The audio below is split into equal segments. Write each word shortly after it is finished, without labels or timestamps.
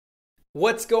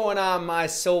What's going on, my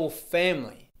soul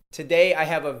family? Today I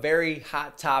have a very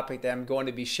hot topic that I'm going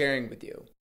to be sharing with you.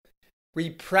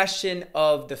 Repression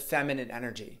of the feminine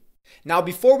energy. Now,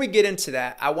 before we get into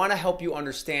that, I want to help you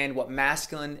understand what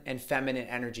masculine and feminine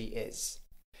energy is.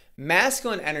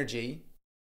 Masculine energy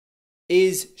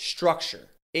is structure.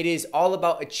 It is all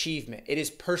about achievement. It is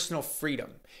personal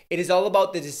freedom. It is all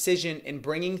about the decision in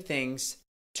bringing things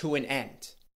to an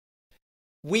end.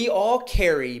 We all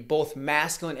carry both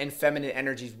masculine and feminine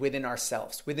energies within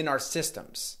ourselves, within our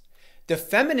systems. The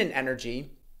feminine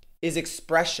energy is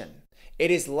expression. It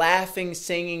is laughing,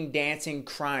 singing, dancing,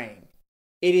 crying.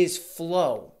 It is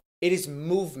flow. It is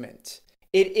movement.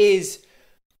 It is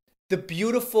the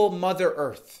beautiful Mother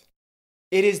Earth.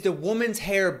 It is the woman's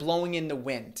hair blowing in the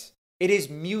wind. It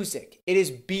is music. It is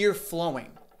beer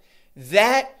flowing.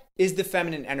 That is the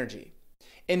feminine energy.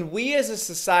 And we as a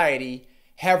society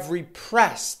have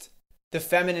repressed the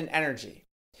feminine energy.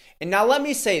 And now let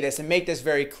me say this and make this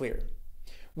very clear.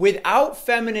 Without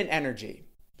feminine energy,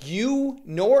 you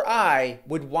nor I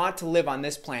would want to live on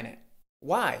this planet.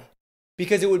 Why?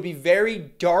 Because it would be very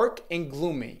dark and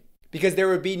gloomy. Because there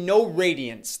would be no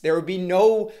radiance. There would be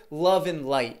no love and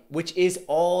light, which is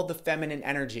all the feminine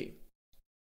energy.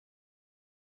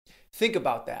 Think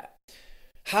about that.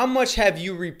 How much have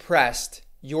you repressed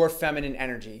your feminine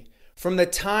energy? From the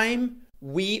time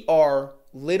we are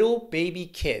little baby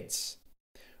kids,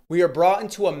 we are brought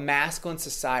into a masculine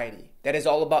society that is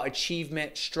all about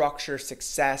achievement, structure,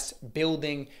 success,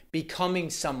 building, becoming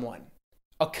someone,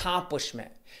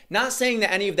 accomplishment. Not saying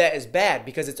that any of that is bad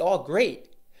because it's all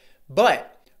great,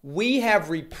 but we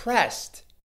have repressed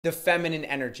the feminine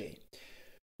energy.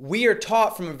 We are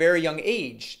taught from a very young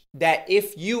age that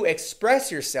if you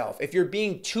express yourself, if you're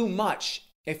being too much,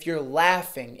 if you're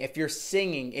laughing, if you're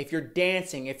singing, if you're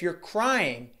dancing, if you're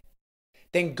crying,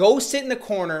 then go sit in the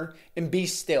corner and be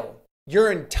still.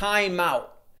 You're in timeout,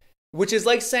 which is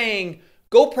like saying,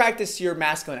 go practice your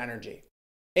masculine energy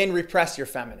and repress your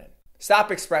feminine.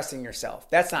 Stop expressing yourself.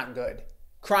 That's not good.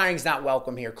 Crying's not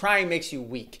welcome here. Crying makes you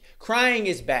weak. Crying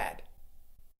is bad,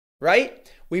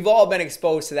 right? We've all been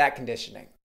exposed to that conditioning.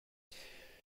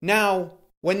 Now,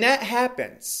 when that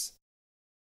happens,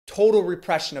 total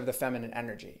repression of the feminine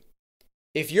energy.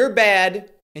 If you're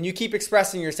bad and you keep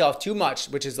expressing yourself too much,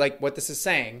 which is like what this is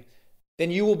saying,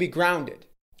 then you will be grounded,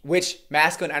 which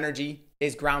masculine energy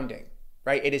is grounding,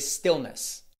 right? It is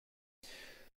stillness.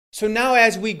 So now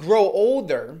as we grow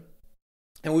older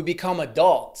and we become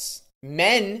adults,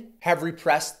 men have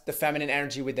repressed the feminine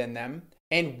energy within them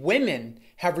and women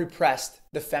have repressed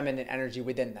the feminine energy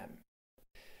within them.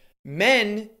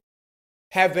 Men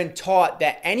have been taught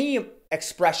that any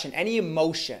expression, any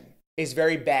emotion is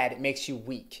very bad. It makes you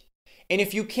weak. And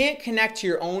if you can't connect to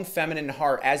your own feminine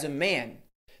heart as a man,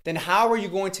 then how are you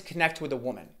going to connect with a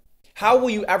woman? How will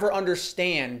you ever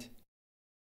understand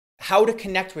how to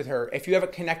connect with her if you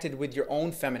haven't connected with your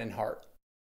own feminine heart?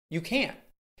 You can't.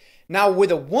 Now,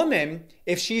 with a woman,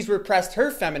 if she's repressed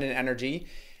her feminine energy,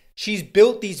 she's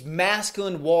built these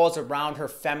masculine walls around her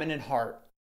feminine heart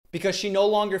because she no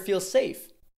longer feels safe.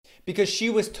 Because she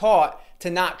was taught to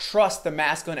not trust the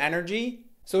masculine energy,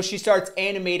 so she starts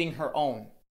animating her own.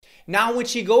 Now, when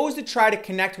she goes to try to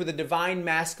connect with a divine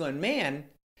masculine man,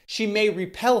 she may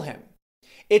repel him.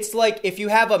 It's like if you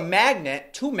have a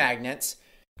magnet, two magnets,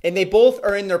 and they both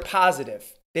are in their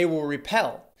positive, they will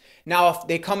repel. Now, if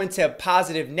they come into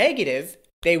positive negative,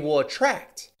 they will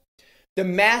attract. The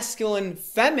masculine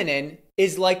feminine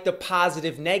is like the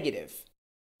positive negative.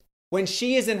 When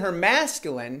she is in her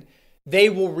masculine, they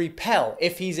will repel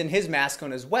if he's in his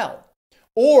masculine as well.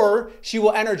 Or she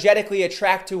will energetically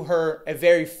attract to her a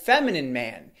very feminine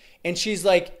man. And she's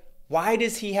like, why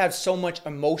does he have so much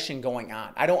emotion going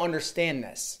on? I don't understand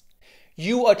this.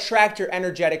 You attract your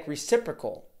energetic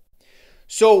reciprocal.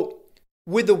 So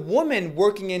with a woman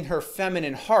working in her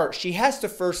feminine heart, she has to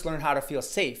first learn how to feel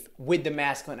safe with the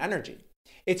masculine energy.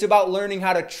 It's about learning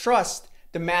how to trust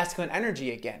the masculine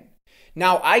energy again.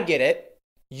 Now, I get it.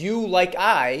 You, like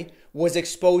I, was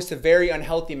exposed to very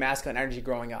unhealthy masculine energy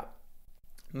growing up.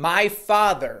 My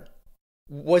father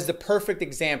was the perfect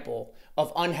example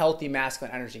of unhealthy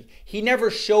masculine energy. He never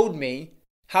showed me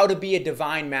how to be a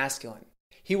divine masculine.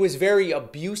 He was very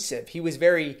abusive. He was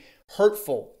very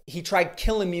hurtful. He tried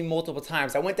killing me multiple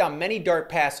times. I went down many dark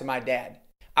paths with my dad.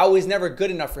 I was never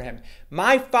good enough for him.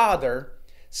 My father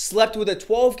slept with a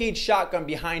 12-gauge shotgun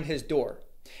behind his door.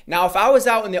 Now, if I was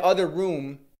out in the other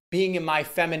room being in my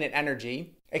feminine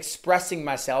energy, expressing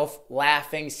myself,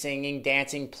 laughing, singing,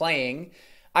 dancing, playing,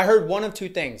 I heard one of two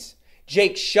things.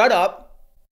 Jake, shut up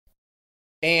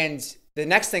and the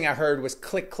next thing I heard was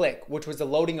click, click, which was the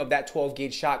loading of that 12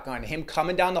 gauge shotgun, him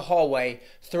coming down the hallway,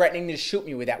 threatening to shoot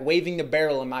me with that, waving the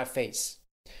barrel in my face.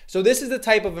 So this is the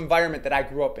type of environment that I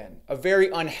grew up in, a very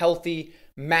unhealthy,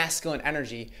 masculine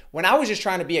energy. When I was just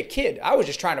trying to be a kid, I was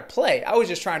just trying to play. I was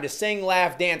just trying to sing,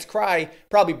 laugh, dance, cry,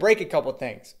 probably break a couple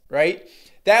things, right?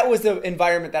 That was the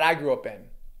environment that I grew up in.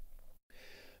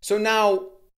 So now,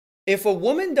 if a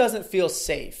woman doesn't feel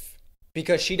safe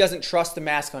because she doesn't trust the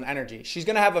masculine energy, she's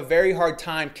going to have a very hard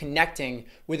time connecting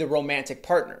with a romantic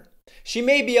partner. She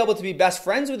may be able to be best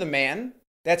friends with a man.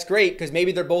 That's great because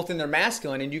maybe they're both in their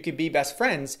masculine and you could be best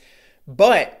friends.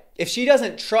 But if she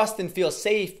doesn't trust and feel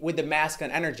safe with the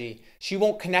masculine energy, she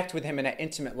won't connect with him in an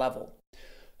intimate level.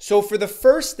 So for the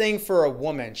first thing for a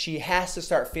woman, she has to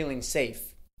start feeling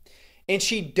safe. And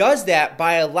she does that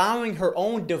by allowing her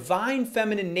own divine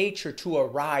feminine nature to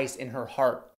arise in her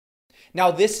heart.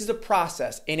 Now, this is a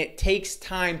process and it takes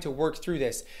time to work through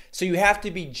this. So you have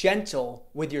to be gentle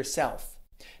with yourself.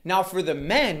 Now, for the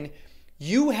men,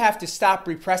 you have to stop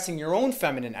repressing your own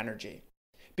feminine energy.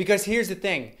 Because here's the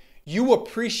thing, you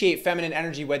appreciate feminine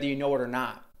energy whether you know it or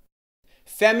not.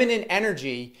 Feminine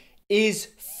energy is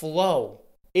flow.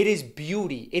 It is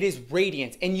beauty. It is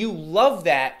radiance. And you love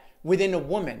that within a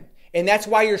woman. And that's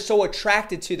why you're so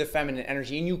attracted to the feminine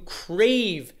energy and you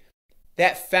crave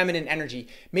that feminine energy.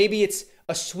 Maybe it's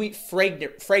a sweet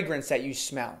fragrance that you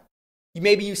smell.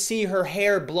 Maybe you see her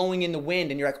hair blowing in the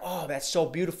wind and you're like, oh, that's so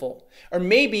beautiful. Or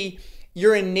maybe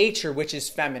you're in nature, which is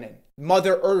feminine.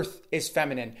 Mother Earth is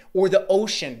feminine, or the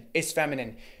ocean is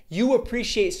feminine. You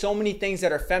appreciate so many things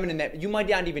that are feminine that you might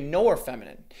not even know are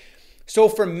feminine. So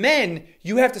for men,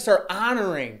 you have to start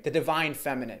honoring the divine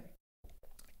feminine.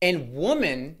 And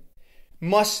women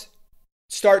must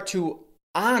start to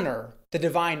honor the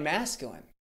divine masculine.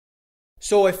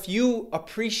 So if you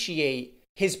appreciate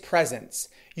his presence,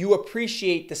 you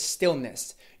appreciate the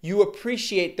stillness, you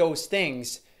appreciate those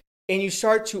things, and you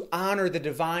start to honor the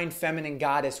divine feminine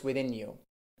goddess within you,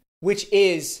 which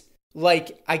is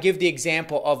like, I give the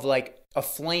example of like a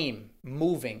flame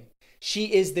moving.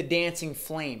 She is the dancing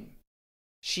flame.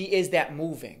 She is that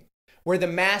moving, where the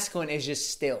masculine is just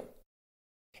still.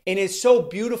 And it's so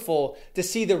beautiful to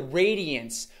see the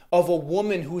radiance of a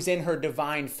woman who's in her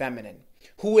divine feminine,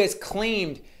 who has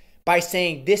claimed by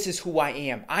saying, this is who I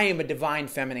am. I am a divine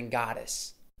feminine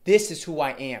goddess. This is who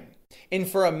I am. And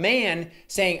for a man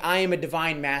saying, I am a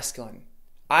divine masculine.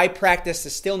 I practice the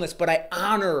stillness, but I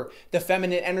honor the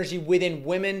feminine energy within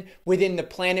women, within the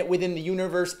planet, within the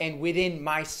universe, and within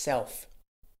myself.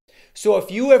 So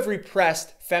if you have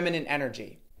repressed feminine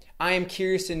energy, I am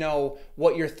curious to know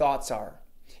what your thoughts are.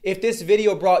 If this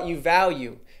video brought you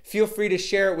value, feel free to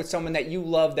share it with someone that you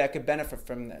love that could benefit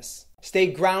from this. Stay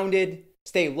grounded,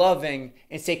 stay loving,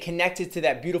 and stay connected to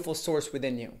that beautiful source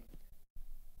within you.